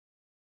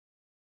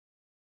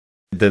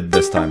did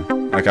this time.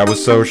 Like, I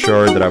was so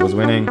sure that I was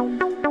winning.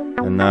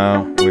 And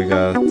now we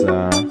got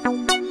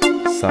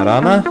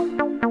Sarana.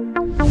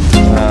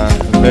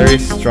 A very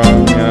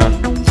strong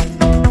young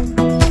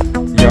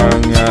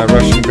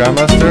Russian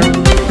Grandmaster.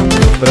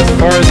 But as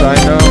far as I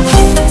know,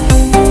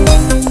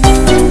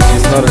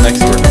 she's not an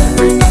expert in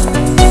Greek.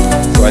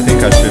 So I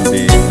think I should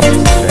be in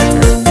decent shape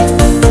here.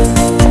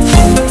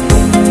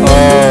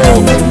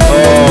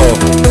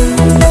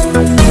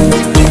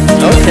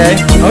 Okay.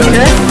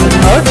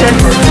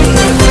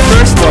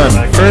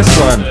 First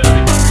one.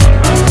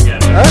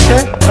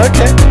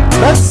 Okay.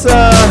 That's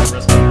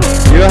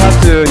you have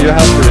to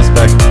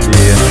respect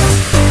the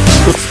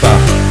chutzpah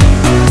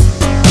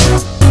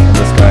of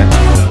this guy.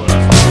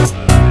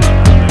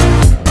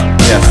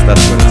 Yes,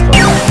 that's what it's called.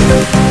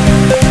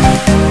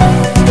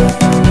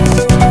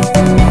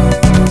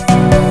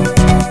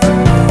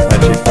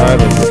 Knight g5,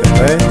 let's look at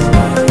bait.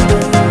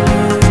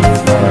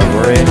 Not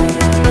worry.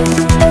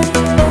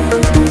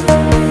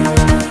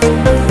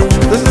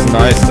 This is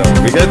nice though.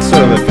 We get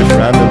sort of a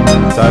random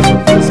type of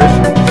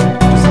position,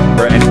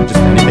 where just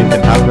anything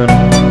can happen.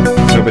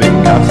 Nobody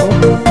can capsule.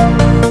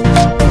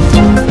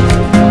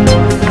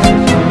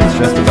 It's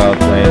just about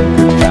playing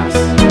good chess.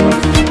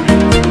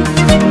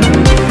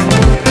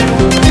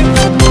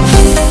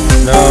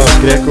 No,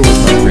 Greco was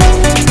not Greek.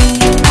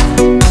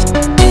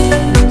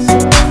 He was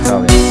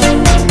Italian.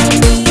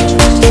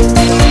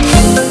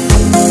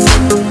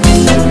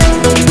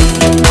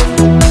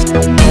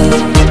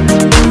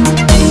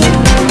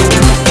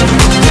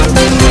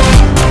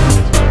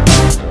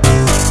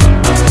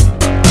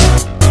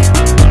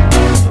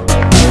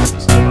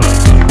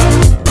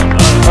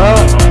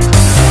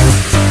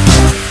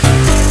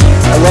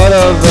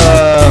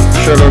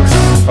 Sherlock's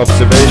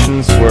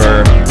observations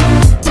were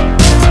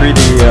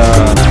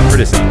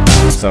pretty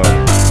simple, so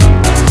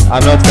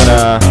I'm not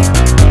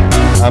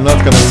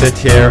gonna sit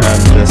here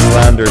and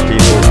slander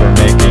people for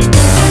making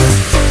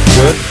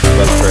good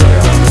but fairly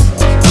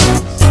honest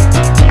observations.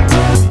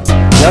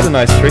 He had a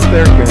nice trick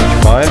there, Queen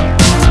h5,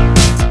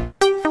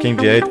 King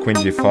d8, Queen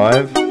g5.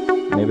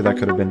 Maybe that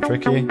could have been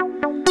tricky.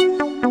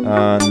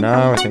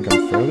 Now I think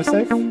I'm fairly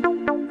safe.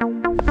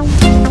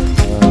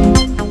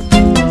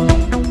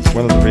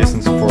 One of the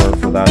reasons for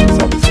that is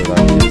obviously that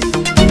his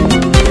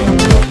king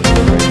is not in a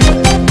great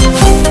place.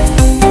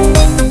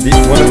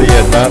 One of the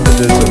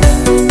advantages of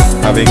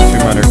having 2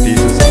 minor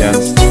pieces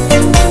against a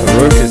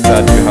rook is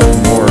that you have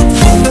more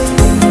pieces.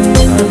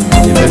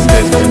 In this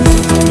case, for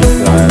instance, it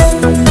means that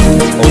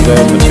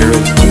although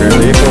materials are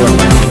fairly equal and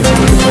my king is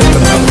pretty close,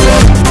 I have a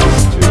lot of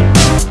pieces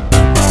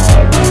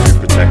to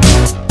protect.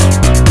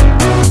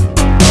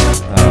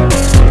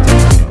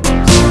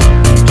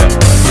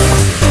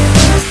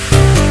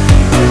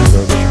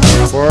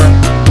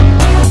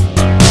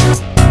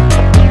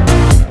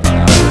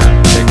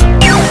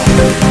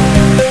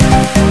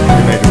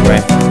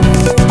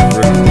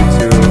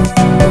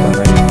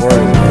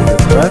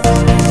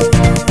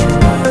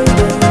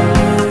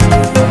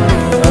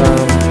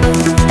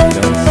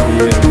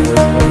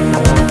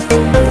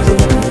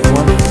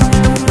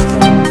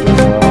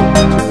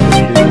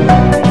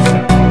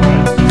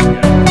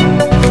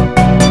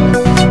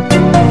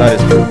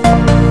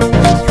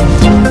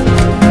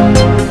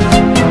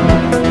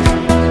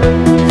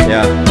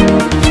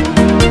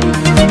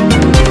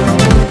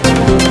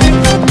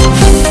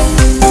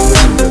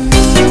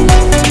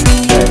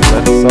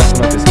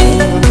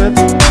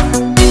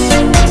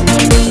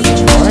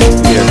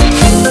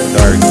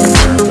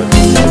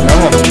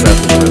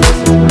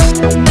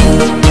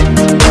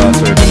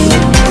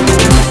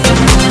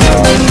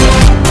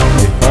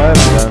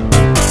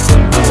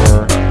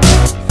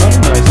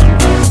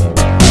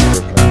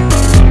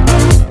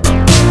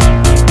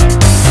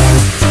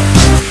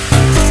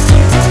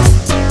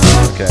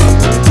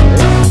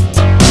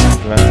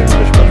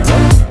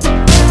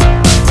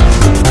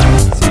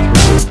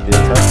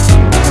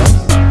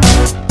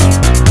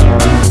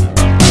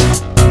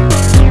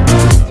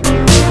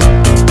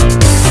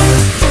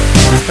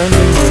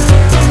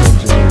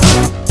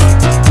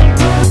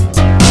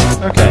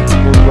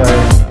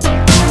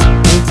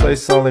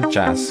 Solid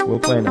chess. We'll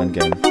play an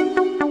endgame.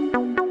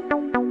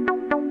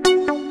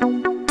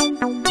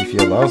 If he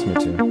allows me to.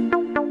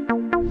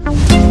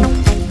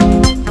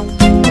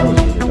 That was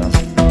really dumb.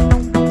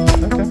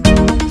 Okay.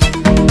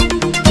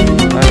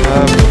 I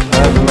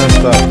have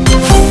messed up.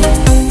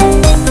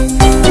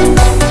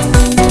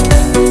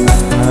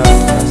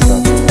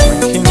 My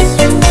king is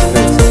fixed.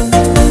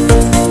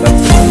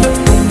 That's the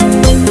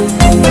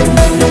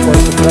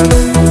e-force defense.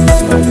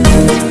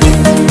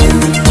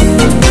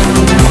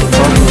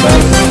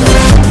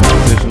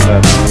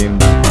 That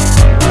seemed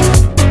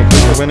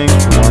completely winning to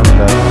one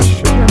that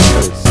should be in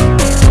place.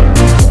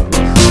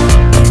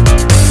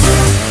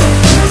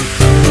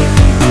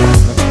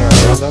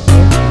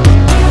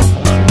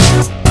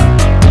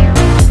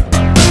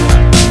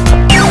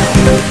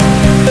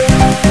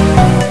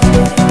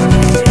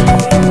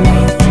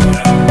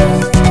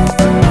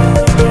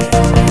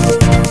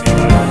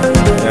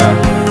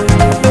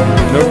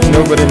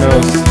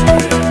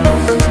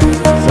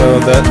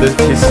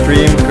 his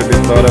stream could be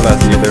thought of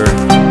as either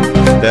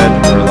dead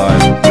or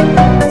alive. Nobody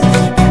knows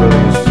how it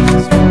works.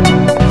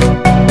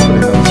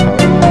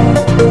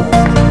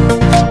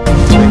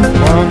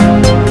 Take one.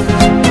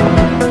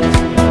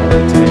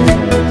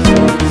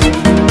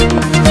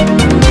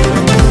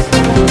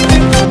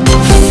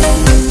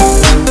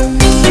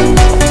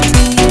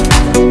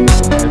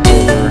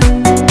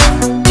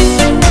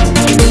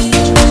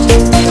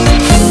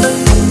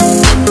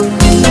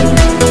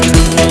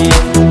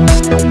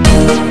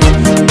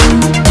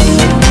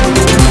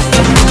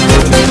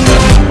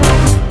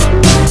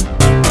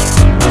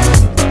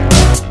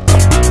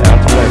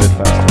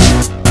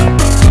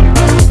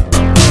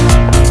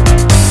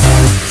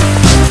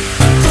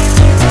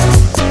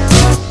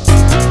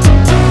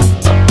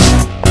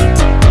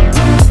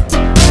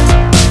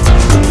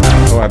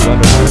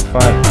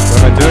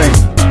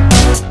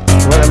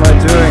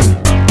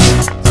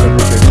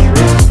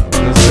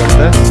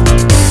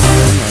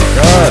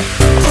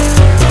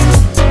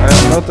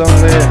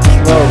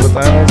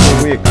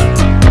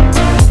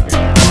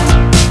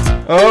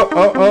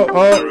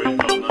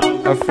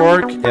 A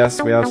fork?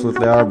 Yes, we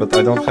absolutely are, but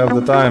I don't have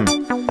the time.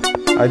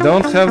 I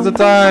don't have the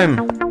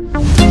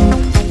time!